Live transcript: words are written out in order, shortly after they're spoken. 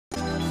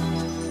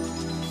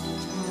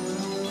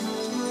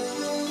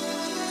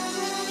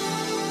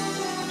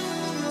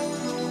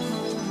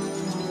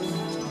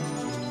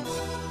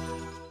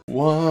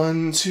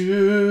1,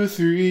 2,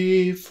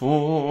 3,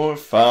 4,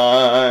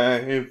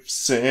 5,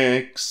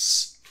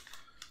 6.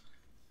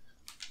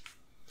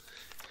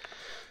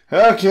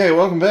 Okay,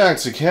 welcome back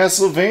to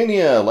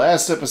Castlevania.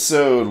 Last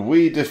episode,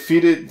 we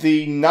defeated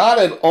the not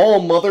at all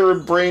Mother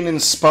of Brain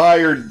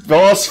inspired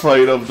boss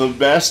fight of the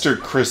Master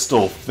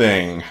Crystal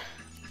thing.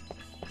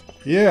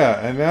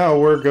 Yeah, and now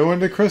we're going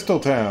to Crystal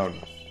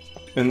Town.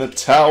 In the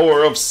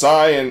Tower of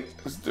Sorcery.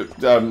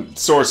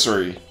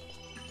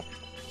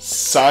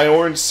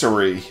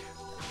 Sorcery.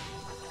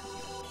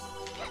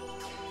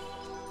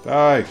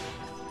 Die.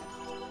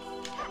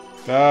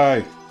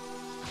 Die.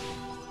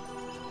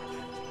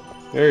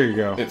 There you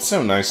go. It's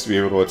so nice to be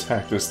able to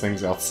attack those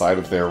things outside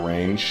of their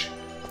range.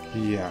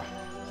 Yeah.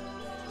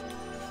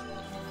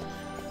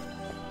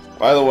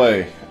 By the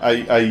way,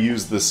 I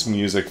use this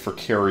music for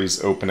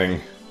Carrie's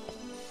opening.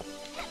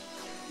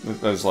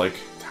 As like,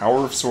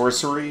 Tower of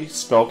Sorcery?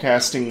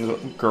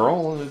 Spellcasting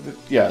girl?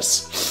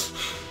 Yes.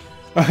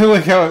 I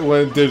like how it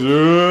went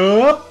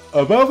up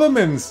above them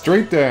and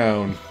straight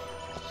down.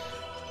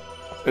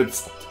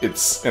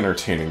 It's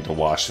entertaining to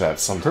watch that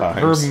sometimes.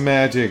 Her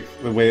magic,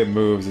 the way it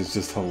moves, is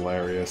just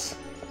hilarious.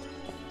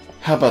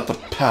 How about the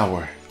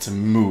power to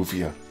move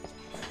you?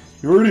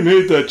 You already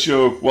made that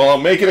joke. Well, I'll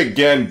make it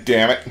again,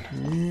 damn it.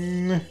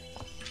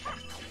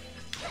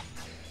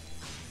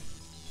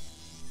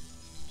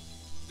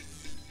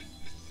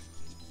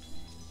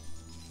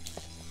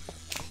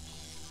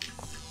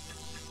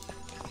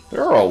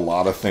 There are a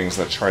lot of things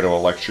that try to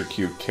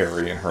electrocute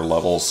Carrie in her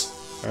levels.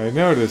 I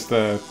noticed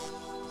that.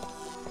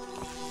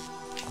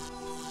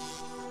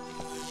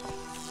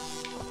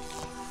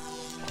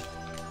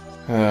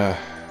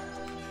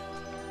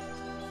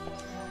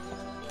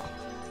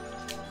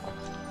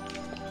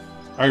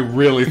 I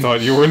really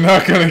thought you were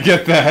not gonna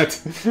get that.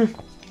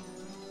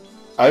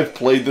 I've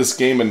played this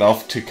game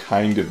enough to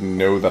kind of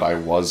know that I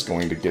was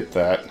going to get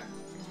that.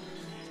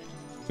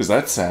 Is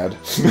that sad?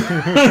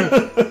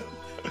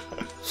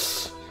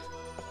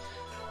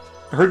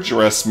 Her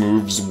dress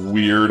moves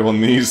weird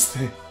on these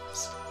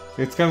things.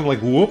 It's kind of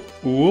like whoop,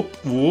 whoop,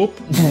 whoop,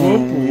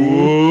 whoop,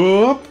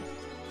 whoop.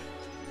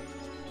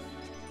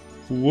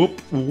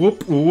 Whoop,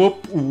 whoop,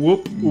 whoop,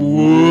 whoop,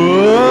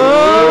 whoop.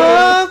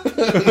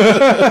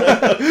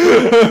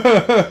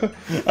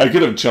 I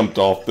could have jumped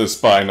off this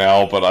by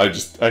now, but I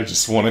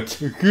just wanted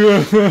to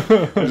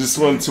I just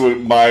wanted to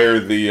admire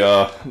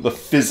the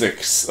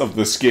physics of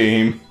this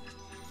game.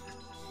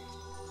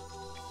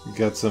 You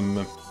got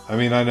some. I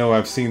mean, I know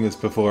I've seen this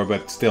before,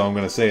 but still, I'm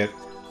gonna say it.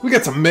 We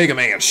got some Mega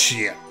Man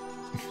shit.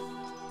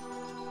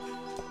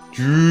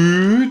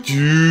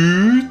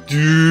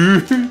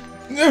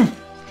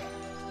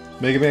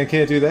 Mega Man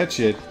can't do that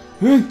shit.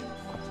 And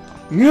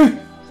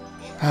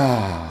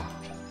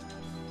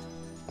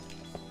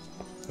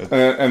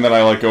then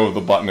I let go of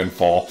the button and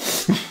fall.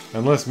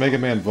 Unless Mega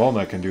Man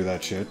Volna can do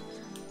that shit.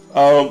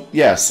 Oh,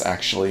 yes,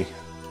 actually.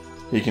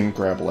 He can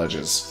grab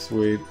ledges.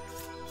 Sweet.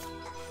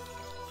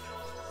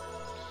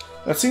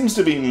 That seems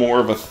to be more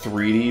of a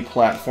 3D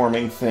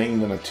platforming thing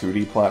than a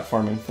 2D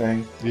platforming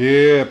thing.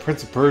 Yeah,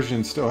 Prince of Persia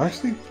and still.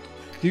 Actually,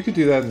 you could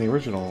do that in the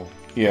original.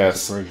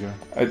 Yes. Prince of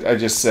Persia. I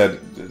just said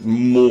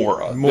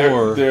more.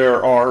 More.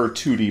 There are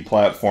 2D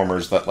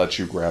platformers that let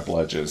you grab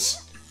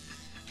ledges.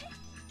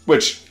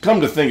 Which,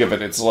 come to think of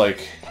it, it's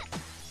like,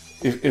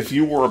 if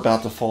you were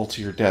about to fall to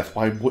your death,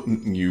 why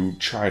wouldn't you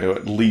try to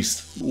at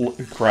least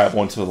grab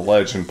onto the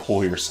ledge and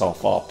pull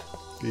yourself up?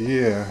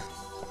 Yeah.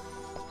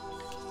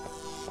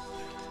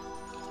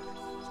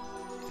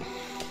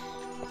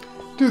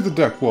 Do the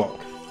duck walk.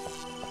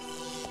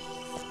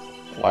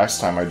 Last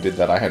time I did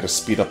that, I had to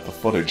speed up the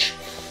footage.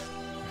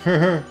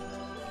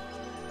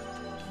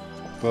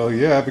 Well,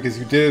 yeah, because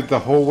you did it the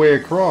whole way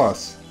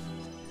across.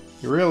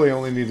 You really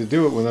only need to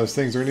do it when those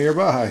things are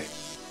nearby.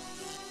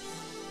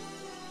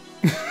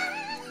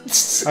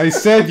 I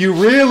said you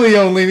really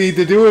only need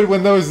to do it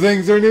when those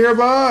things are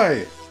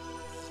nearby.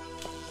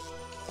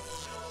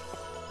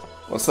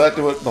 Let's that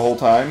do it the whole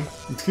time?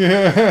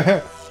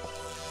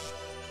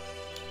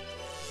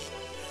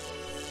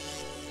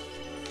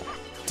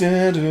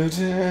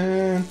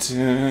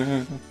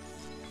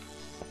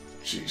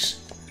 Jeez.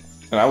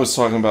 And I was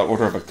talking about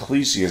Order of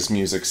Ecclesia's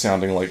music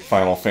sounding like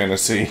Final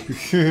Fantasy.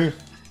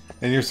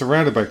 And you're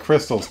surrounded by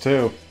crystals,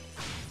 too.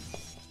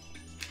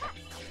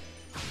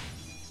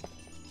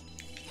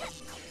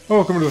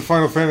 Welcome to the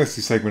Final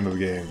Fantasy segment of the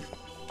game.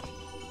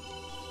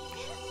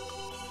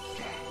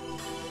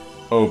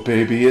 Oh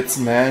baby, it's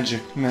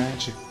magic,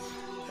 magic.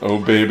 Oh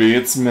baby,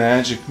 it's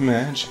magic,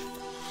 magic.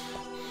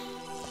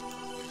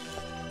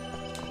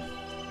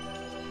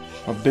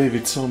 My baby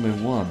told me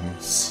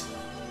once.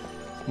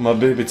 My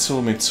baby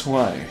told me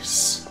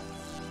twice.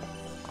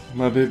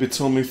 My baby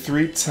told me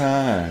 3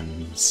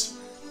 times.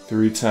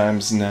 3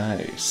 times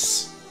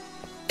nice.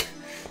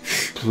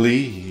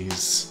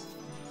 Please.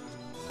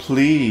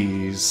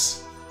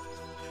 Please.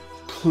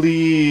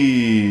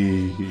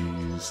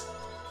 Please.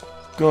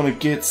 Gonna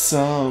get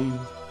some.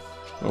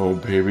 Oh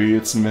baby,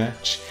 it's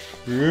match.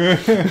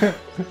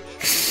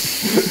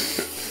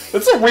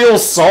 That's a real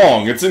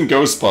song. It's in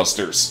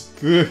Ghostbusters.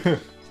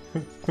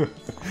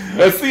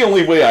 That's the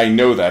only way I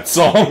know that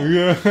song.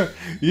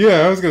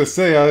 Yeah, I was gonna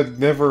say, I'd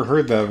never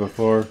heard that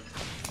before.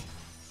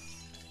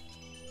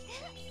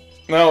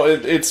 No,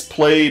 it's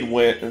played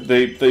when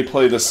they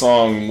play the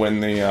song when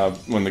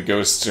the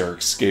ghosts are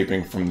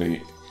escaping from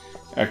the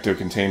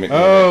ecto-containment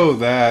unit. Oh,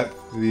 that.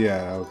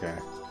 Yeah, okay.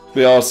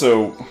 They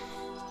also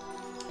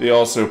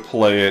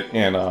play it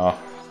in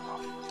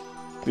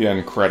the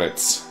end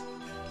credits.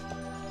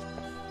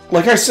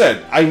 Like I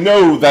said, I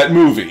know that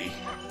movie.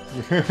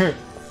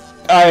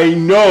 I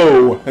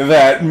know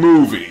that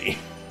movie.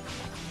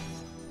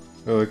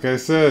 Like I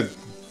said,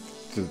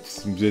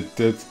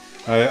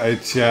 I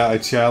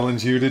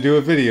challenge you to do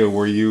a video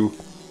where you,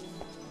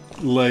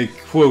 like,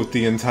 quote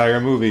the entire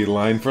movie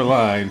line for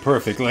line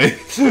perfectly.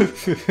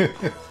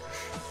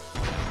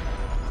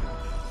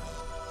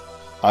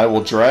 I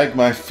will drag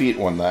my feet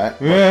on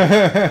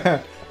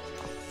that.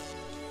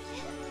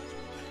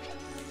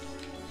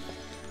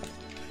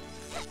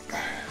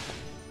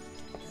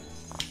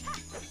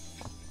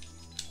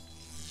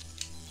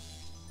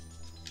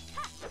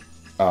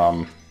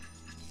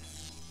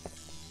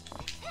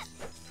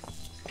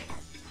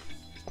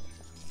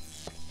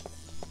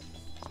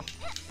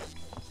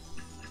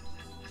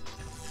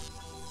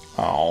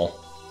 Oh.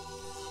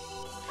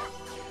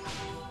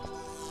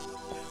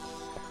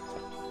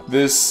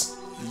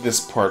 This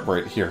part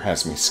right here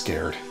has me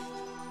scared.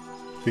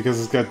 Because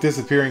it's got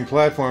disappearing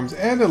platforms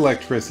and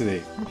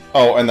electricity.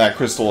 Oh, and that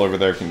crystal over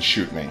there can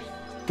shoot me.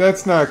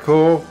 That's not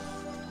cool.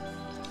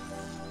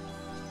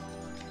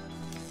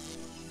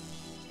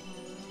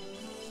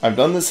 I've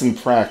done this in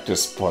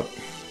practice, but...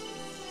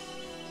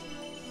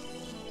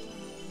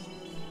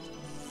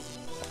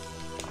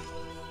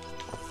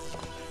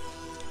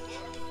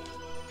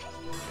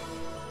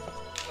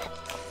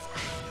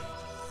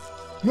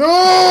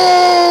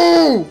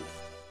 No!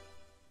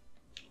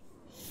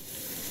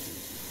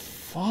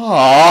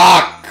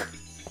 Fuck!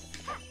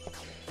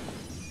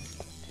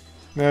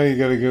 Now you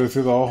gotta go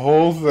through the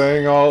whole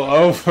thing all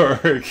over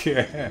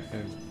again.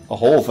 The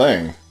whole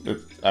thing?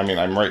 I mean,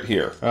 I'm right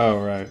here. Oh,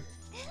 right.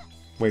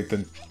 Wait,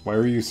 then why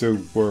were you so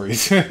worried?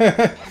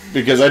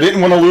 Because I didn't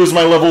want to lose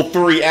my level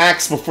 3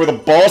 axe before the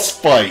boss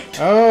fight.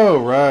 Oh,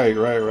 right.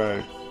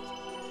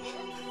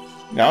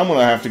 Now I'm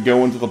gonna have to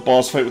go into the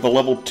boss fight with a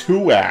level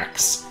 2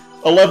 axe.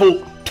 A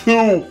level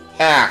 2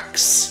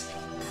 axe!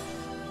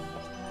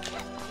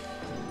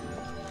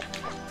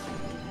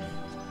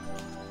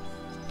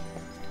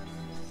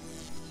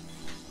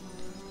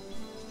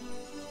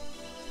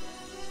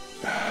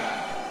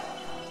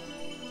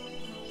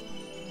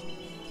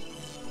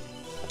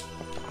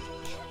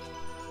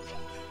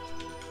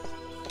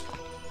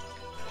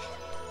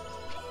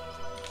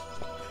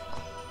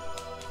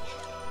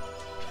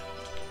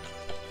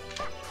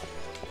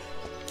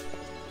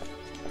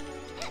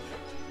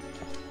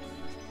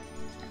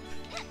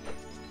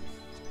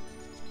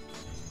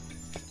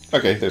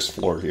 Okay, there's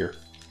floor here.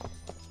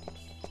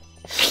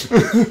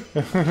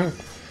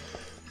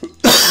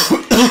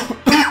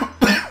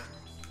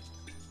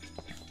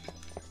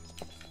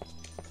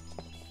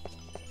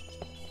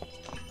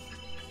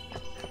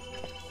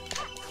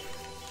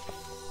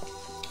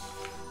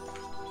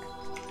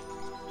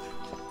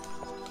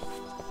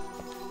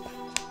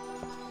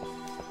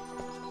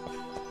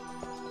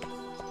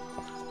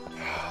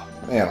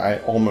 Man, I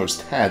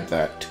almost had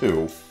that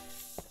too.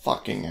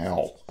 Fucking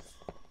hell.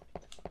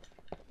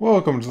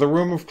 Welcome to the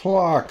room of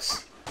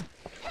clocks.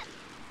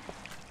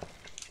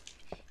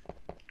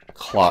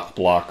 Clock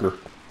blocker.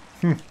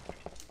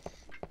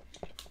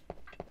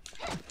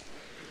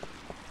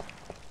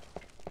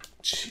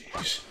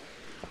 Jeez.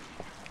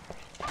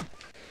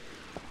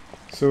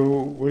 So,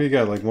 what do you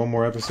got? Like one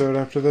more episode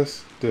after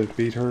this to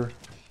beat her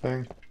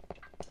thing?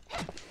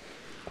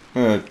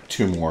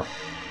 2 more.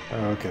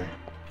 Oh, okay.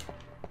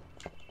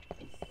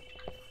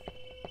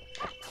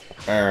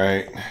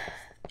 Alright.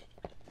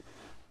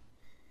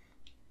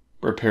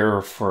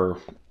 Prepare for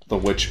the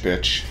witch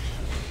bitch.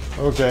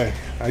 Okay.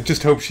 I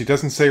just hope she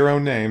doesn't say her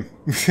own name.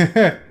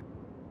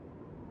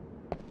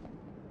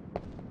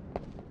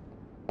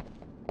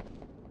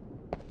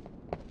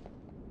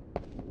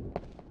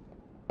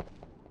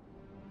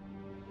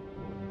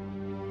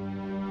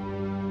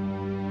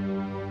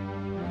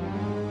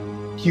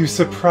 You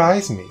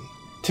surprise me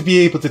to be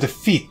able to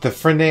defeat the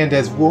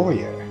Fernandez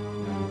warrior.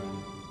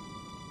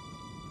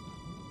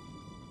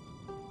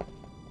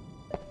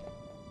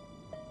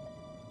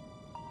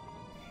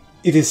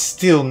 It is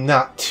still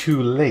not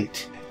too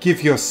late.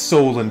 Give your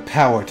soul and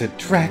power to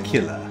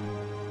Dracula.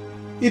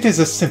 It is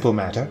a simple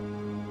matter.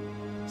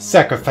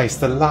 Sacrifice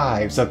the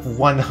lives of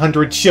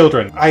 100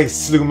 children. I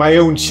slew my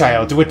own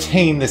child to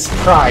attain this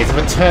prize of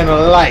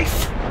eternal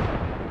life.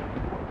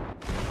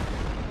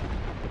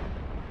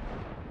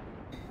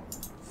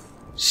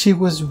 She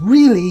was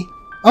really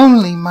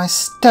only my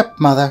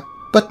stepmother,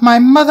 but my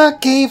mother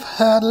gave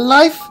her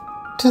life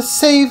to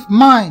save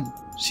mine.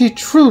 She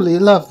truly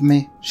loved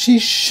me. She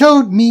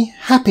showed me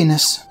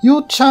happiness.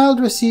 Your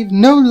child received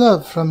no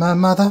love from her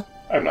mother.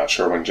 I'm not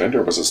sure when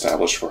gender was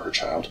established for her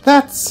child.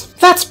 That's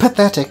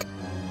pathetic.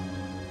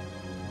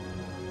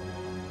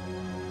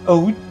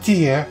 Oh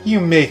dear, you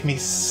make me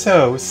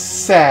so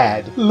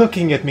sad.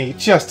 Looking at me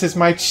just as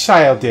my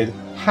child did.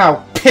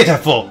 How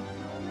pitiful!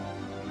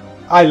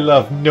 I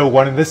love no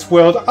one in this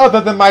world other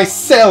than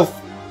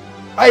myself.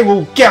 I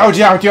will gouge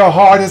out your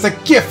heart as a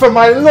gift from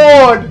my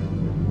lord!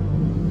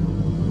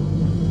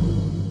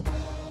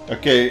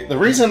 Okay, the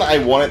reason I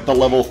wanted the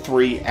level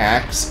 3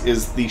 axe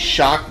is the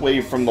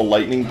shockwave from the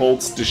lightning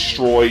bolts just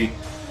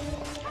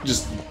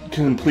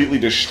completely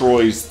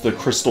destroys the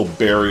crystal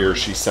barrier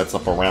she sets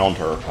up around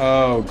her.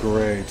 Oh,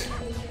 great.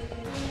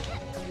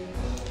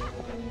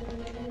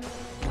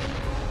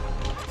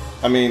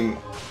 I mean,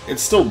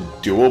 it's still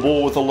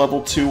doable with a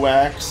level 2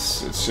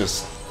 axe, it's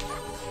just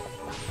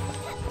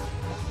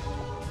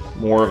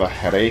more of a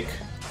headache.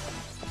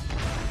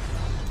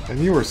 And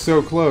you were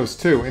so close,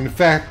 too. In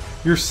fact,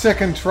 your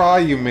second try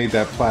you made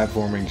that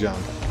platforming jump.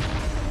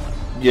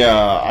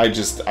 Yeah, I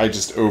just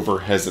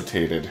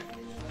over-hesitated.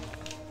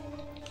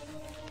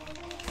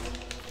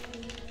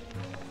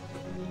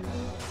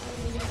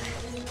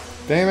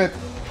 Damn it,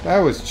 that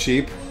was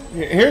cheap.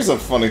 Here's a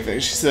funny thing.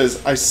 She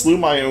says, I slew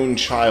my own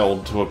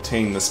child to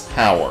obtain this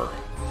power.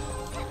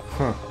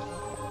 Huh.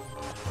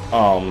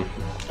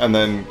 And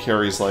then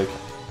Carrie's like,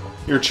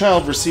 your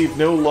child received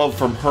no love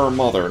from her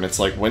mother. And it's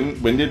like,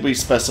 when did we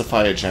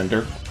specify a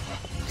gender?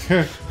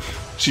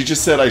 She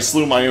just said, I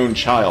slew my own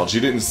child. She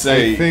didn't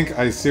say... I think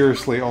I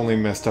seriously only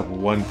messed up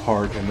one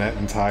part in that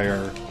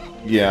entire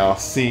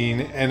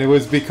scene, and it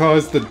was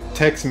because the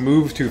text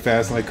moved too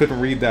fast and I couldn't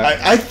read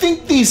that. I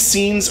think these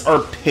scenes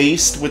are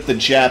paced with the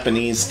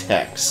Japanese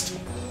text.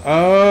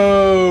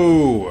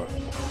 Oh!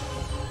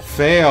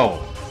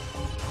 Fail.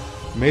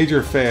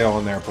 Major fail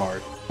on their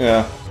part.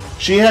 Yeah.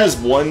 She has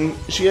one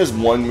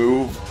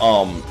move.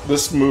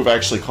 This move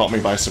actually caught me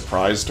by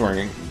surprise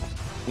during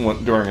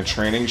a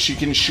training. She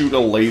can shoot a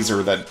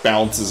laser that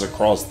bounces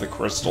across the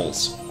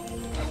crystals.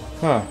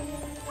 Huh.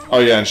 Oh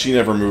yeah, and she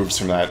never moves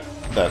from that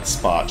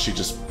spot. She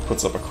just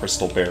puts up a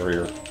crystal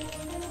barrier.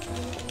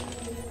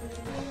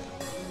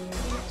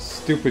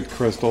 Stupid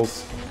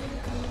crystals.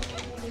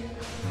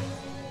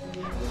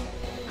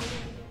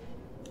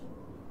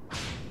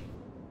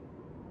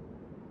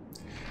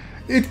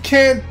 It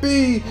can't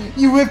be!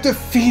 You have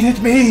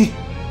defeated me!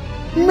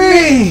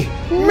 Me!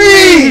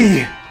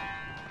 Me!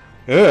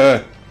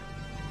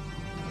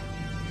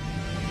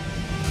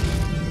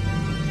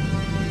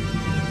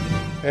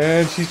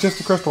 And she's just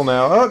a crystal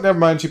now. Oh, never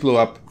mind, she blew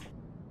up.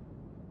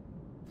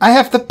 I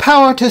have the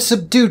power to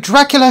subdue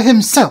Dracula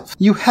himself.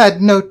 You had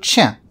no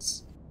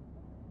chance.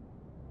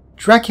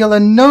 Dracula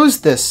knows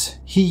this.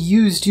 He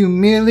used you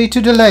merely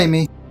to delay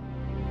me.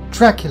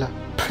 Dracula,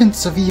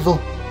 Prince of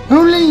Evil.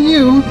 Only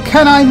you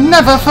can I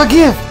never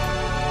forgive!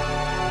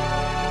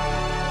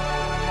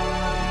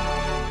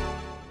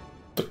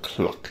 The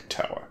clock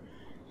tower.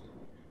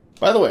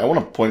 By the way, I want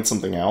to point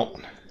something out.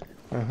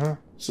 Uh-huh.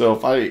 So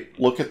if I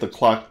look at the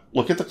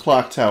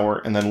clock tower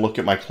and then look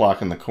at my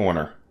clock in the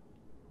corner.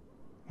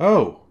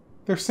 Oh,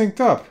 they're synced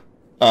up.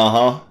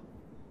 Uh-huh.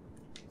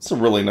 It's a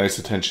really nice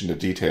attention to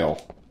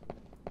detail.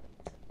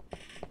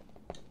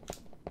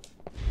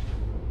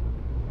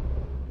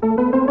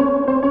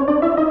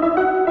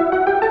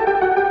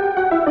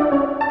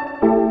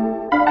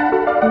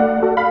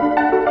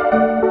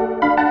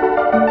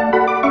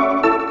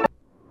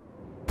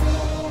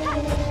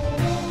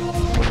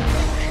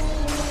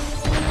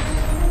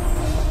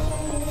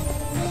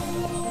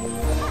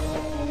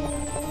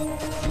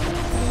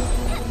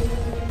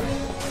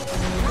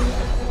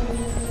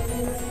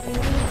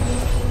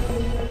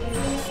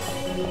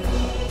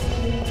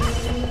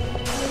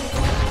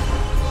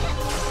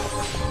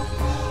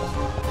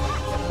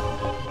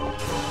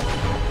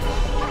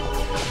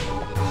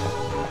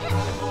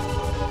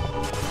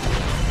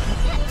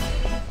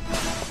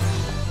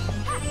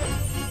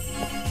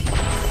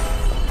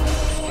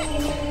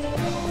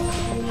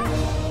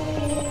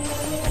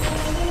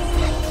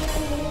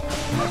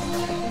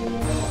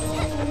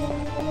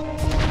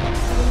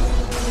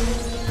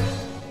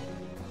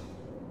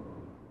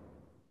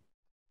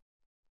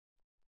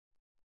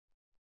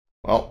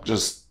 Well,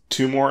 just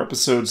 2 more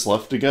episodes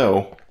left to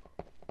go.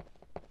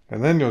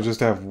 And then you'll just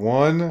have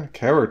one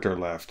character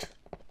left.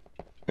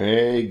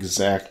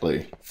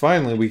 Exactly.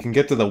 Finally, we can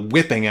get to the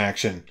whipping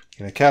action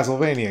in a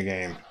Castlevania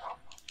game.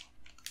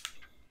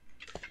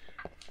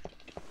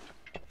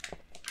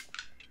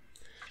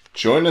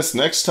 Join us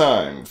next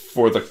time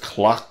for the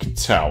Clock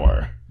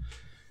Tower.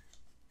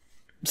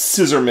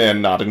 Scissor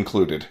Man not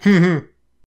included.